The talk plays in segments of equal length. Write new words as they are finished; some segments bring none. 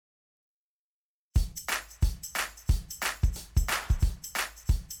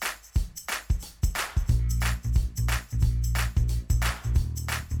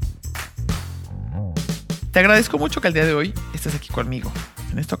Te agradezco mucho que el día de hoy estés aquí conmigo.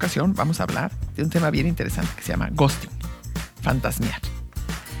 En esta ocasión vamos a hablar de un tema bien interesante que se llama ghosting, fantasmear.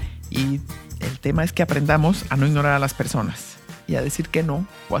 Y el tema es que aprendamos a no ignorar a las personas y a decir que no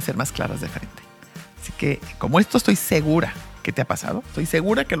o a ser más claras de frente. Así que como esto estoy segura que te ha pasado, estoy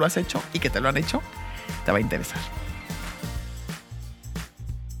segura que lo has hecho y que te lo han hecho, te va a interesar.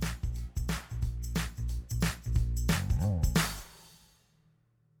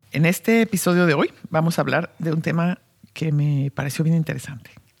 En este episodio de hoy vamos a hablar de un tema que me pareció bien interesante.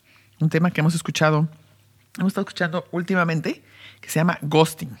 Un tema que hemos estado escuchando últimamente, que se llama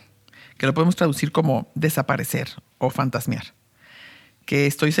ghosting, que lo podemos traducir como desaparecer o fantasmear. Que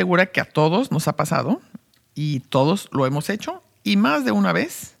estoy segura que a todos nos ha pasado y todos lo hemos hecho y más de una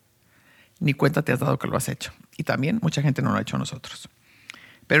vez ni cuenta te has dado que lo has hecho. Y también mucha gente no lo ha hecho a nosotros.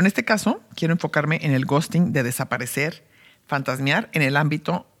 Pero en este caso quiero enfocarme en el ghosting de desaparecer, fantasmear en el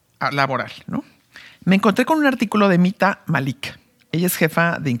ámbito laboral, ¿no? Me encontré con un artículo de Mita Malik. Ella es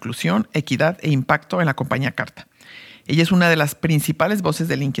jefa de inclusión, equidad e impacto en la compañía Carta. Ella es una de las principales voces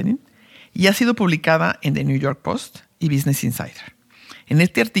de LinkedIn y ha sido publicada en The New York Post y Business Insider. En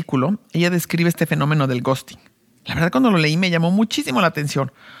este artículo, ella describe este fenómeno del ghosting. La verdad, cuando lo leí me llamó muchísimo la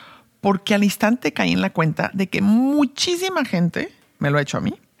atención porque al instante caí en la cuenta de que muchísima gente me lo ha hecho a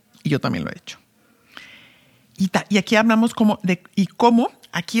mí y yo también lo he hecho. Y aquí hablamos cómo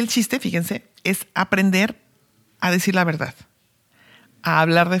aquí el chiste, fíjense, es aprender a decir la verdad, a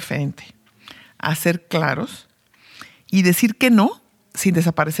hablar de frente, a ser claros y decir que no sin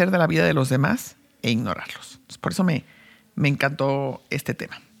desaparecer de la vida de los demás e ignorarlos. Entonces, por eso me encantó este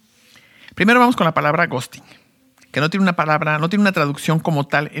tema. Primero vamos con la palabra ghosting, que no tiene una traducción como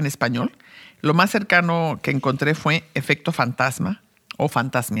tal en español. Lo más cercano que encontré fue efecto fantasma o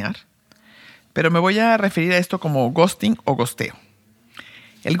fantasmear, pero me voy a referir a esto como ghosting o ghosteo.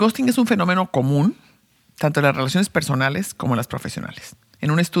 El ghosting es un fenómeno común tanto en las relaciones personales como en las profesionales.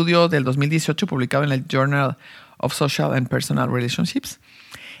 En un estudio del 2018 publicado en el Journal of Social and Personal Relationships,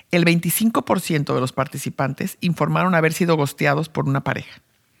 el 25% de los participantes informaron haber sido ghosteados por una pareja.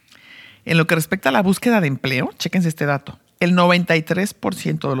 En lo que respecta a la búsqueda de empleo, chéquense este dato, el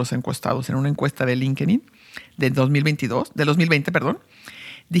 93% de los encuestados en una encuesta de LinkedIn del 2020,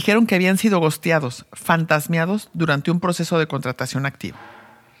 dijeron que habían sido ghosteados, fantasmeados durante un proceso de contratación activo.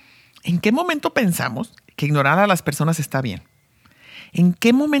 ¿En qué momento pensamos que ignorar a las personas está bien? ¿En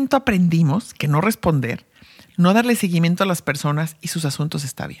qué momento aprendimos que no responder, no darle seguimiento a las personas y sus asuntos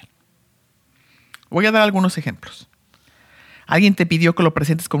está bien? Voy a dar algunos ejemplos. Alguien te pidió que lo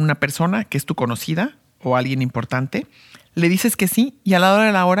presentes con una persona que es tu conocida o alguien importante. Le dices que sí y a la hora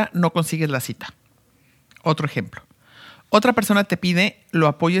de la hora no consigues la cita. Otro ejemplo. Otra persona te pide lo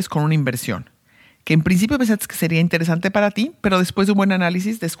apoyes con una inversión, que en principio pensaste que sería interesante para ti, pero después de un buen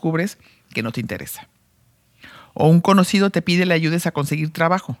análisis descubres que no te interesa. O un conocido te pide le ayudes a conseguir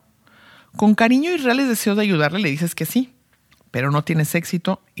trabajo. Con cariño y reales deseos de ayudarle le dices que sí, pero no tienes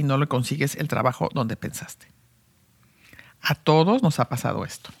éxito y no le consigues el trabajo donde pensaste. A todos nos ha pasado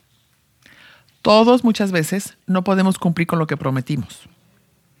esto. Todos muchas veces no podemos cumplir con lo que prometimos.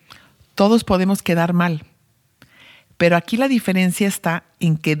 Todos podemos quedar mal. Pero aquí la diferencia está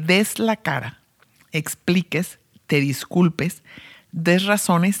en que des la cara, expliques, te disculpes, des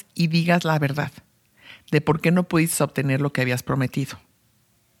razones y digas la verdad de por qué no pudiste obtener lo que habías prometido.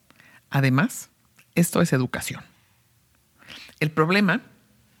 Además, esto es educación. El problema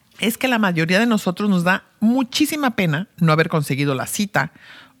es que la mayoría de nosotros nos da muchísima pena no haber conseguido la cita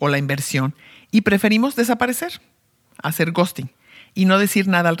o la inversión y preferimos desaparecer, hacer ghosting y no decir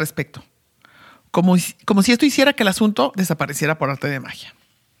nada al respecto. Como si esto hiciera que el asunto desapareciera por arte de magia.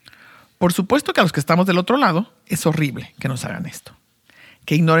 Por supuesto que a los que estamos del otro lado es horrible que nos hagan esto,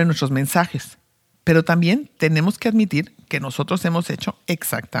 que ignoren nuestros mensajes, pero también tenemos que admitir que nosotros hemos hecho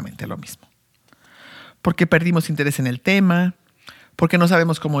exactamente lo mismo. Porque perdimos interés en el tema, porque no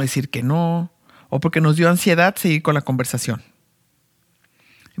sabemos cómo decir que no, o porque nos dio ansiedad seguir con la conversación.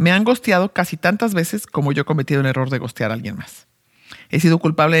 Me han ghosteado casi tantas veces como yo he cometido el error de ghostear a alguien más. He sido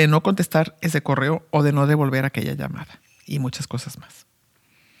culpable de no contestar ese correo o de no devolver aquella llamada y muchas cosas más.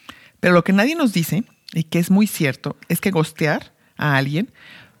 Pero lo que nadie nos dice, y que es muy cierto, es que ghostear a alguien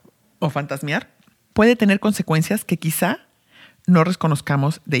o fantasmear puede tener consecuencias que quizá no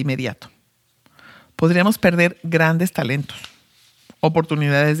reconozcamos de inmediato. Podríamos perder grandes talentos,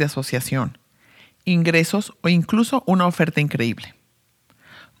 oportunidades de asociación, ingresos o incluso una oferta increíble.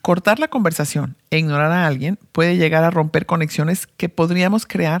 Cortar la conversación e ignorar a alguien puede llegar a romper conexiones que podríamos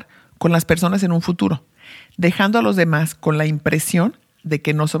crear con las personas en un futuro, dejando a los demás con la impresión de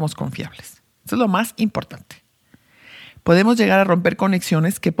que no somos confiables. Eso es lo más importante. Podemos llegar a romper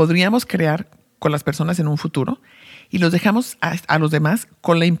conexiones que podríamos crear con las personas en un futuro y los dejamos a los demás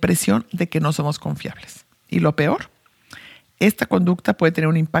con la impresión de que no somos confiables. Y lo peor, esta conducta puede tener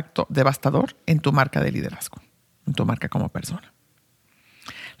un impacto devastador en tu marca de liderazgo, en tu marca como persona.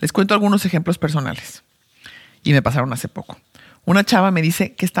 Les cuento algunos ejemplos personales y me pasaron hace poco. Una chava me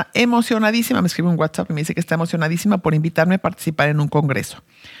dice que está emocionadísima, me escribe un WhatsApp y me dice que está emocionadísima por invitarme a participar en un congreso.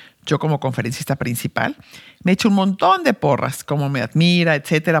 Yo como conferencista principal me he hecho un montón de porras, como me admira,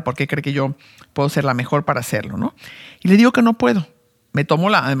 etcétera, porque cree que yo puedo ser la mejor para hacerlo, ¿no? Y le digo que no puedo. Me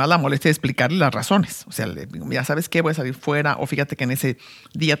tomo además la molestia de explicarle las razones. O sea, le digo, mira, ¿sabes qué? Voy a salir fuera, o fíjate que en ese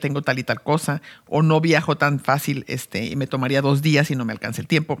día tengo tal y tal cosa, o no viajo tan fácil y me tomaría 2 días y no me alcanza el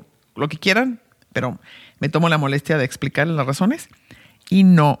tiempo. Lo que quieran, pero me tomo la molestia de explicarle las razones y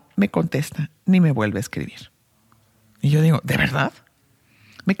no me contesta ni me vuelve a escribir. Y yo digo, ¿de verdad?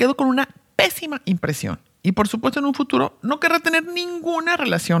 Me quedo con una pésima impresión. Y por supuesto en un futuro no querrá tener ninguna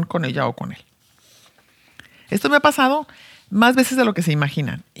relación con ella o con él. Esto me ha pasado más veces de lo que se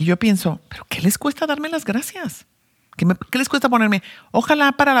imaginan. Y yo pienso, ¿pero qué les cuesta darme las gracias? ¿Qué les cuesta ponerme?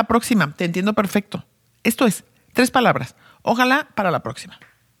 Ojalá para la próxima. Te entiendo perfecto. Esto es 3 palabras. Ojalá para la próxima.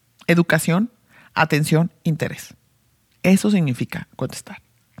 Educación, atención, interés. Eso significa contestar.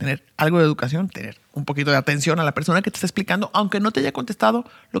 Tener algo de educación, tener un poquito de atención a la persona que te está explicando, aunque no te haya contestado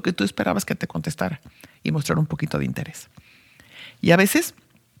lo que tú esperabas que te contestara, y mostrar un poquito de interés. Y a veces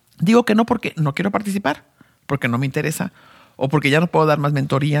digo que no porque no quiero participar, porque no me interesa, o porque ya no puedo dar más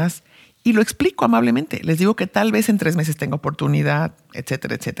mentorías, y lo explico amablemente. Les digo que tal vez en 3 meses tengo oportunidad,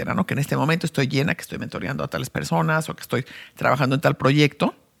 etcétera, etcétera, ¿no? Que en este momento estoy llena, que estoy mentoreando a tales personas, o que estoy trabajando en tal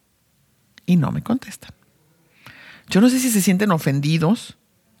proyecto, y no me contestan. Yo no sé si se sienten ofendidos,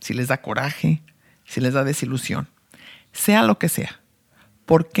 si les da coraje, si les da desilusión. Sea lo que sea,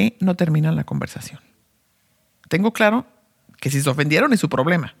 ¿por qué no terminan la conversación? Tengo claro que si se ofendieron es su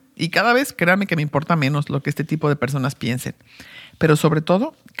problema. Y cada vez, créanme que me importa menos lo que este tipo de personas piensen. Pero sobre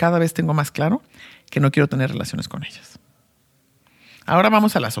todo, cada vez tengo más claro que no quiero tener relaciones con ellas. Ahora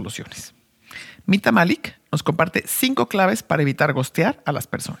vamos a las soluciones. Mita Malik nos comparte 5 claves para evitar ghostear a las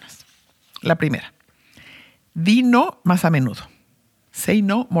personas. La primera, di no más a menudo. Say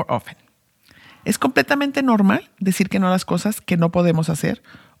no more often. Es completamente normal decir que no a las cosas que no podemos hacer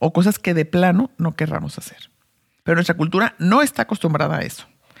o cosas que de plano no querramos hacer. Pero nuestra cultura no está acostumbrada a eso.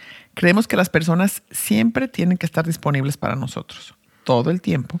 Creemos que las personas siempre tienen que estar disponibles para nosotros, todo el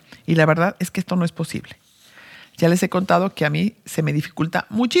tiempo, y la verdad es que esto no es posible. Ya les he contado que a mí se me dificulta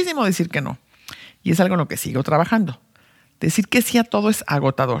muchísimo decir que no, y es algo en lo que sigo trabajando. Decir que sí a todo es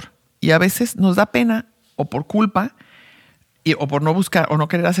agotador, y a veces nos da pena o por culpa, o por no buscar o no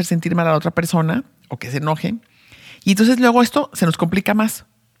querer hacer sentir mal a la otra persona o que se enoje. Y entonces luego esto se nos complica más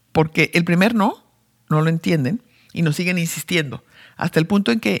porque el primer no lo entienden y nos siguen insistiendo hasta el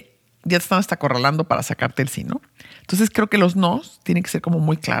punto en que ya te están hasta acorralando para sacarte el sí, ¿no? Entonces creo que los nos tienen que ser como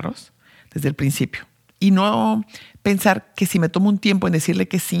muy claros desde el principio y no pensar que si me tomo un tiempo en decirle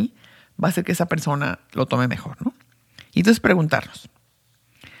que sí va a hacer que esa persona lo tome mejor, ¿no? Y entonces preguntarnos,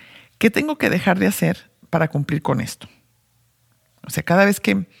 ¿qué tengo que dejar de hacer para cumplir con esto? O sea, cada vez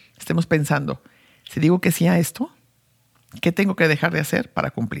que estemos pensando, si digo que sí a esto, ¿qué tengo que dejar de hacer para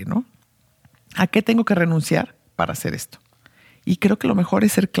cumplir, no? ¿A qué tengo que renunciar para hacer esto? Y creo que lo mejor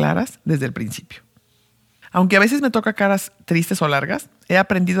es ser claras desde el principio. Aunque a veces me toca caras tristes o largas, he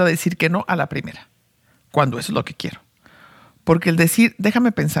aprendido a decir que no a la primera, cuando eso es lo que quiero. Porque el decir,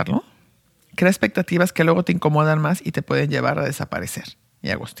 déjame pensarlo, crea expectativas que luego te incomodan más y te pueden llevar a desaparecer y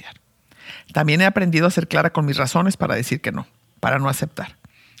a ghostear. También he aprendido a ser clara con mis razones para decir que no, para no aceptar.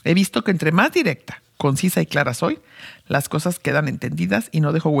 He visto que entre más directa, concisa y clara soy, las cosas quedan entendidas y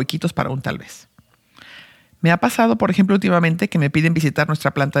no dejo huequitos para un tal vez. Me ha pasado, por ejemplo, últimamente que me piden visitar nuestra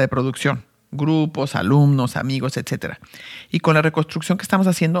planta de producción, grupos, alumnos, amigos, etc. Y con la reconstrucción que estamos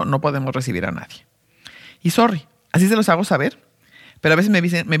haciendo no podemos recibir a nadie. Y sorry, así se los hago saber, pero a veces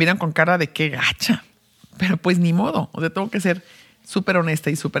me miran con cara de qué gacha. Pero pues ni modo, o sea, tengo que ser súper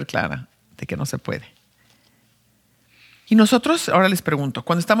honesta y súper clara de que no se puede. Y nosotros, ahora les pregunto,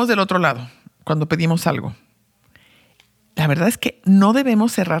 cuando estamos del otro lado, cuando pedimos algo, la verdad es que no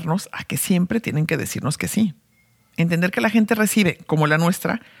debemos cerrarnos a que siempre tienen que decirnos que sí. Entender que la gente recibe, como la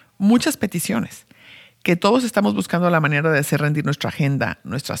nuestra, muchas peticiones, que todos estamos buscando la manera de hacer rendir nuestra agenda,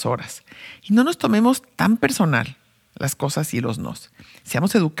 nuestras horas. Y no nos tomemos tan personal las cosas y los nos.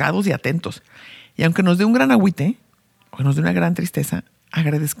 Seamos educados y atentos. Y aunque nos dé un gran agüite o nos dé una gran tristeza,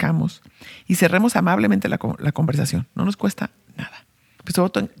 agradezcamos y cerremos amablemente la conversación. No nos cuesta nada. Pues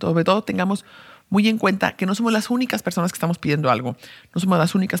sobre todo tengamos muy en cuenta que no somos las únicas personas que estamos pidiendo algo. No somos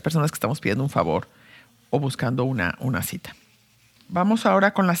las únicas personas que estamos pidiendo un favor o buscando una cita. Vamos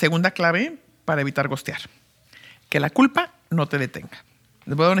ahora con la segunda clave para evitar ghostear. Que la culpa no te detenga.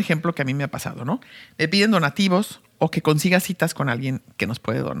 Les voy a dar un ejemplo que a mí me ha pasado, ¿no? Me piden donativos o que consiga citas con alguien que nos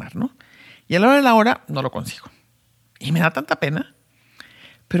puede donar, ¿no? Y a la hora de la hora no lo consigo. Y me da tanta pena.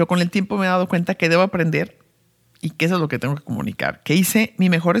 Pero con el tiempo me he dado cuenta que debo aprender y que eso es lo que tengo que comunicar. Que hice mi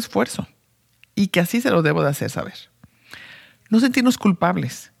mejor esfuerzo y que así se lo debo de hacer saber. No sentirnos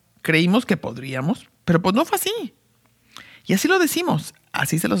culpables. Creímos que podríamos, pero pues no fue así. Y así lo decimos.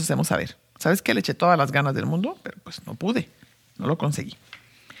 Así se los hacemos saber. ¿Sabes qué? Le eché todas las ganas del mundo, pero pues no pude. No lo conseguí.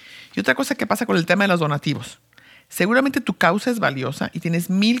 Y otra cosa que pasa con el tema de los donativos. Seguramente tu causa es valiosa y tienes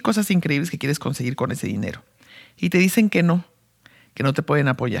 1000 cosas increíbles que quieres conseguir con ese dinero. Y te dicen que no te pueden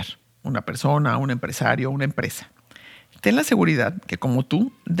apoyar. Una persona, un empresario, una empresa. Ten la seguridad que como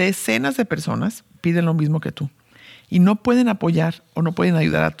tú, decenas de personas piden lo mismo que tú. Y no pueden apoyar o no pueden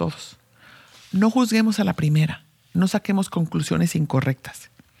ayudar a todos. No juzguemos a la primera. No saquemos conclusiones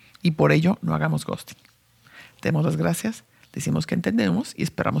incorrectas. Y por ello no hagamos ghosting. Demos las gracias, decimos que entendemos y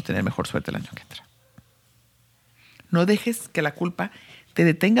esperamos tener mejor suerte el año que entra. No dejes que la culpa te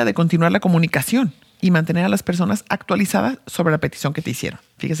detenga de continuar la comunicación y mantener a las personas actualizadas sobre la petición que te hicieron.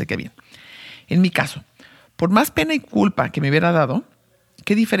 Fíjese qué bien. En mi caso, por más pena y culpa que me hubiera dado,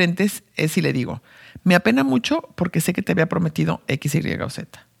 qué diferente es si le digo, me apena mucho porque sé que te había prometido X, Y o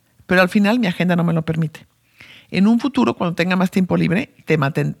Z. Pero al final mi agenda no me lo permite. En un futuro, cuando tenga más tiempo libre, te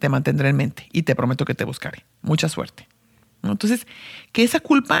mantendré en mente y te prometo que te buscaré. Mucha suerte. ¿No? Entonces, que esa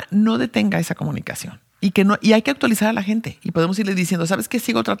culpa no detenga esa comunicación. Y hay que actualizar a la gente. Y podemos irles diciendo, ¿sabes qué?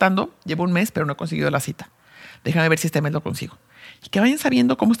 Sigo tratando, llevo un mes, pero no he conseguido la cita. Déjame ver si este mes lo consigo. Y que vayan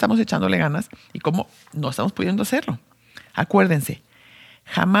sabiendo cómo estamos echándole ganas y cómo no estamos pudiendo hacerlo. Acuérdense,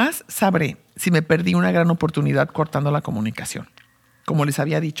 jamás sabré si me perdí una gran oportunidad cortando la comunicación. Como les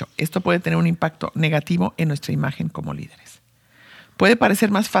había dicho, esto puede tener un impacto negativo en nuestra imagen como líderes. Puede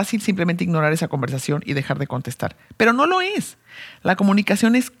parecer más fácil simplemente ignorar esa conversación y dejar de contestar, pero no lo es. La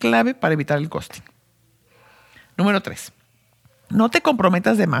comunicación es clave para evitar el ghosting. Número 3. No te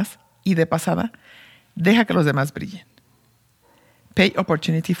comprometas de más y de pasada, deja que los demás brillen. Pay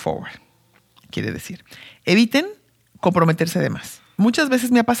opportunity forward. Quiere decir, eviten comprometerse de más. Muchas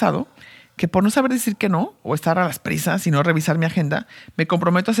veces me ha pasado que por no saber decir que no o estar a las prisas y no revisar mi agenda, me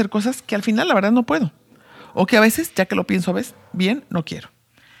comprometo a hacer cosas que al final la verdad no puedo. O que a veces, ya que lo pienso bien, no quiero.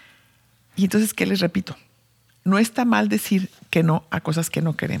 Y entonces, ¿qué les repito? No está mal decir que no a cosas que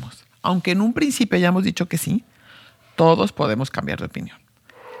no queremos. Aunque en un principio hayamos dicho que sí, todos podemos cambiar de opinión.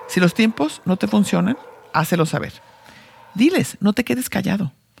 Si los tiempos no te funcionan, hácelo saber. Diles, no te quedes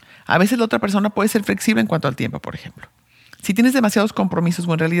callado. A veces la otra persona puede ser flexible en cuanto al tiempo, por ejemplo. Si tienes demasiados compromisos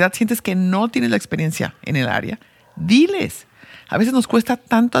o en realidad sientes que no tienes la experiencia en el área, diles. A veces nos cuesta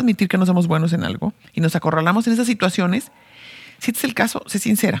tanto admitir que no somos buenos en algo y nos acorralamos en esas situaciones. Si este es el caso, sé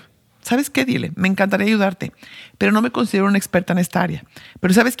sincera. ¿Sabes qué? Dile, me encantaría ayudarte, pero no me considero una experta en esta área.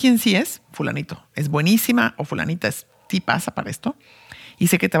 Pero ¿sabes quién sí es? Fulanito. Es buenísima o fulanita sí pasa para esto y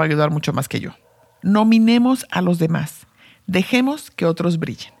sé que te va a ayudar mucho más que yo. Nominemos a los demás. Dejemos que otros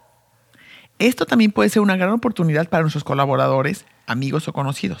brillen. Esto también puede ser una gran oportunidad para nuestros colaboradores, amigos o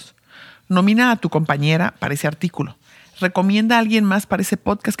conocidos. Nomina a tu compañera para ese artículo. Recomienda a alguien más para ese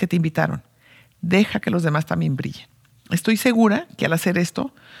podcast que te invitaron. Deja que los demás también brillen. Estoy segura que al hacer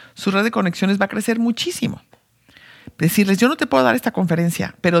esto, su red de conexiones va a crecer muchísimo. Decirles, yo no te puedo dar esta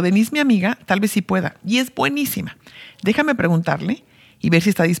conferencia, pero Denise, mi amiga, tal vez sí pueda. Y es buenísima. Déjame preguntarle y ver si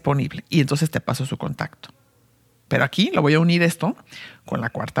está disponible. Y entonces te paso su contacto. Pero aquí lo voy a unir esto con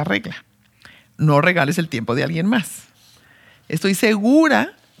la 4ª regla. No regales el tiempo de alguien más. Estoy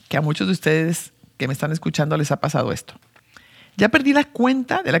segura que a muchos de ustedes que me están escuchando les ha pasado esto. Ya perdí la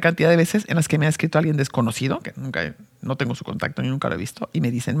cuenta de la cantidad de veces en las que me ha escrito alguien desconocido, que no tengo su contacto ni nunca lo he visto, y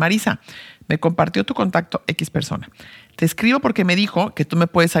me dicen, Marisa, me compartió tu contacto X persona. Te escribo porque me dijo que tú me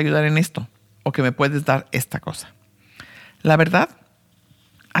puedes ayudar en esto o que me puedes dar esta cosa. La verdad,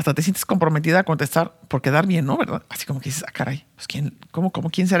 hasta te sientes comprometida a contestar por quedar bien, ¿no? ¿Verdad? Así como que dices, caray, pues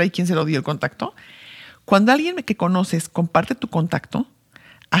 ¿quién será y quién se lo dio el contacto? Cuando alguien que conoces comparte tu contacto,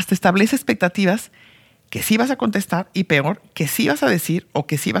 hasta establece expectativas que sí vas a contestar y peor, que sí vas a decir o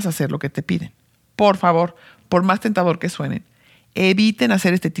que sí vas a hacer lo que te piden. Por favor, por más tentador que suenen, eviten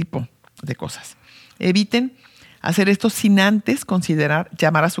hacer este tipo de cosas. Eviten hacer esto sin antes considerar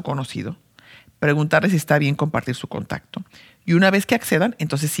llamar a su conocido, preguntarle si está bien compartir su contacto y una vez que accedan,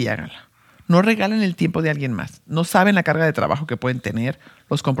 entonces sí háganla. No regalen el tiempo de alguien más. No saben la carga de trabajo que pueden tener,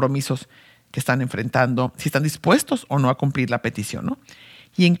 los compromisos que están enfrentando, si están dispuestos o no a cumplir la petición, ¿no?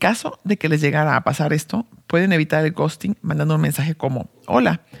 Y en caso de que les llegara a pasar esto, pueden evitar el ghosting mandando un mensaje como,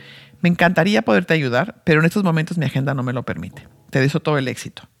 hola, me encantaría poderte ayudar, pero en estos momentos mi agenda no me lo permite. Te deseo todo el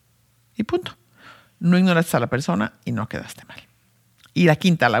éxito. Y punto. No ignoraste a la persona y no quedaste mal. Y la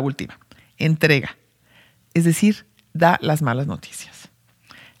quinta, la última, entrega. Es decir, da las malas noticias.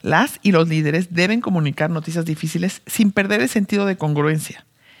 Las y los líderes deben comunicar noticias difíciles sin perder el sentido de congruencia,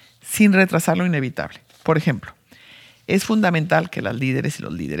 sin retrasar lo inevitable. Por ejemplo, es fundamental que las líderes y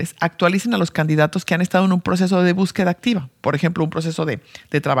los líderes actualicen a los candidatos que han estado en un proceso de búsqueda activa. Por ejemplo, un proceso de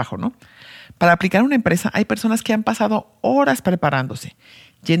trabajo, ¿no? Para aplicar a una empresa hay personas que han pasado horas preparándose,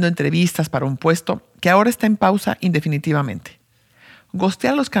 yendo a entrevistas para un puesto que ahora está en pausa indefinitivamente.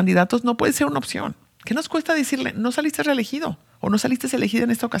 Gostear a los candidatos no puede ser una opción. ¿Qué nos cuesta decirle, no saliste reelegido o no saliste elegida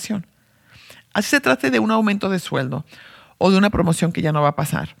en esta ocasión? Así se trate de un aumento de sueldo o de una promoción que ya no va a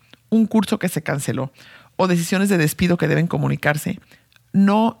pasar, un curso que se canceló o decisiones de despido que deben comunicarse,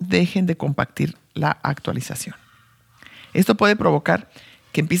 no dejen de compartir la actualización. Esto puede provocar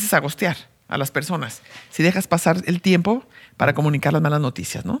que empieces a gostear a las personas si dejas pasar el tiempo para comunicar las malas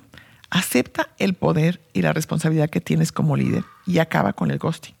noticias, ¿no? Acepta el poder y la responsabilidad que tienes como líder y acaba con el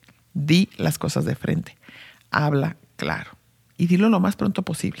ghosting. Di las cosas de frente. Habla claro y dilo lo más pronto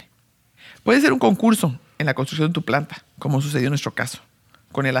posible. Puede ser un concurso en la construcción de tu planta, como sucedió en nuestro caso,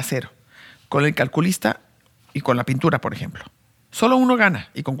 con el acero, con el calculista y con la pintura, por ejemplo. Solo uno gana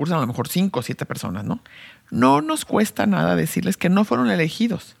y concursan a lo mejor 5 o 7 personas, ¿no? No nos cuesta nada decirles que no fueron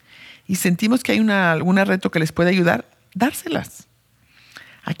elegidos y sentimos que hay algún reto que les puede ayudar, dárselas.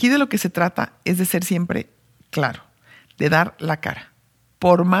 Aquí de lo que se trata es de ser siempre claro, de dar la cara,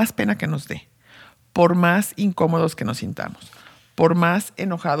 por más pena que nos dé, por más incómodos que nos sintamos, por más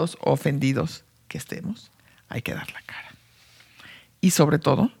enojados o ofendidos que estemos, hay que dar la cara. Y sobre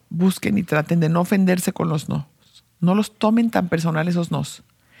todo, busquen y traten de no ofenderse con los no. No los tomen tan personal esos nos.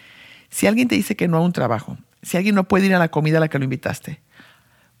 Si alguien te dice que no a un trabajo, si alguien no puede ir a la comida a la que lo invitaste,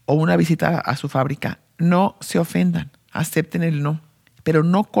 o una visita a su fábrica, no se ofendan, acepten el no, pero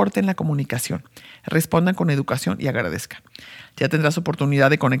no corten la comunicación. Respondan con educación y agradezcan. Ya tendrás oportunidad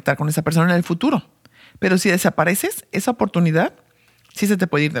de conectar con esa persona en el futuro. Pero si desapareces, esa oportunidad sí se te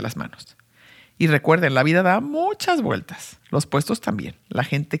puede ir de las manos. Y recuerden, la vida da muchas vueltas. Los puestos también. La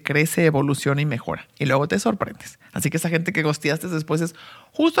gente crece, evoluciona y mejora. Y luego te sorprendes. Así que esa gente que ghosteaste después es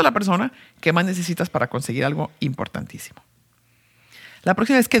justo la persona que más necesitas para conseguir algo importantísimo. La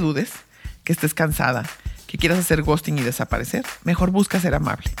próxima vez que dudes, que estés cansada, que quieras hacer ghosting y desaparecer, mejor busca ser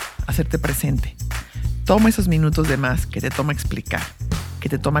amable, hacerte presente. Toma esos minutos de más que te toma explicar, que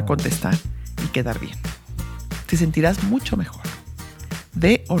te toma contestar y quedar bien. Te sentirás mucho mejor.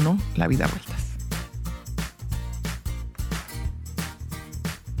 Dé o no la vida vueltas.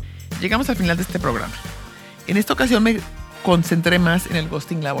 Llegamos al final de este programa. En esta ocasión me concentré más en el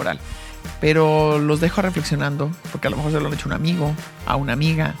ghosting laboral, pero los dejo reflexionando porque a lo mejor se lo han hecho un amigo, a una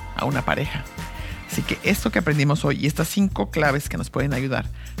amiga, a una pareja. Así que esto que aprendimos hoy y estas 5 claves que nos pueden ayudar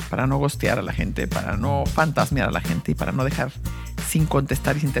para no ghostear a la gente, para no fantasmear a la gente y para no dejar sin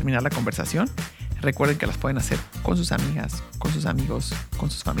contestar y sin terminar la conversación, recuerden que las pueden hacer con sus amigas, con sus amigos,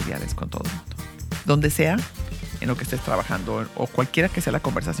 con sus familiares, con todo el mundo. Donde sea, en lo que estés trabajando o cualquiera que sea la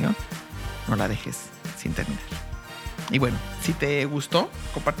conversación, no la dejes sin terminar. Y bueno, si te gustó,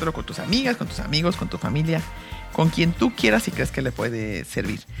 compártelo con tus amigas, con tus amigos, con tu familia, con quien tú quieras y crees que le puede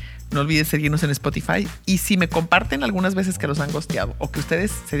servir. No olvides seguirnos en Spotify. Y si me comparten algunas veces que los han ghosteado o que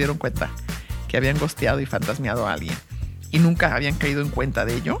ustedes se dieron cuenta que habían ghosteado y fantasmeado a alguien y nunca habían caído en cuenta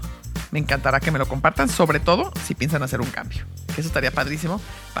de ello, me encantará que me lo compartan, sobre todo si piensan hacer un cambio. Eso estaría padrísimo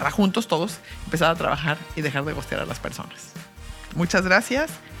para juntos todos empezar a trabajar y dejar de ghostear a las personas. Muchas gracias.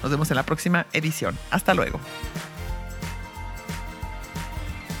 Nos vemos en la próxima edición. Hasta luego.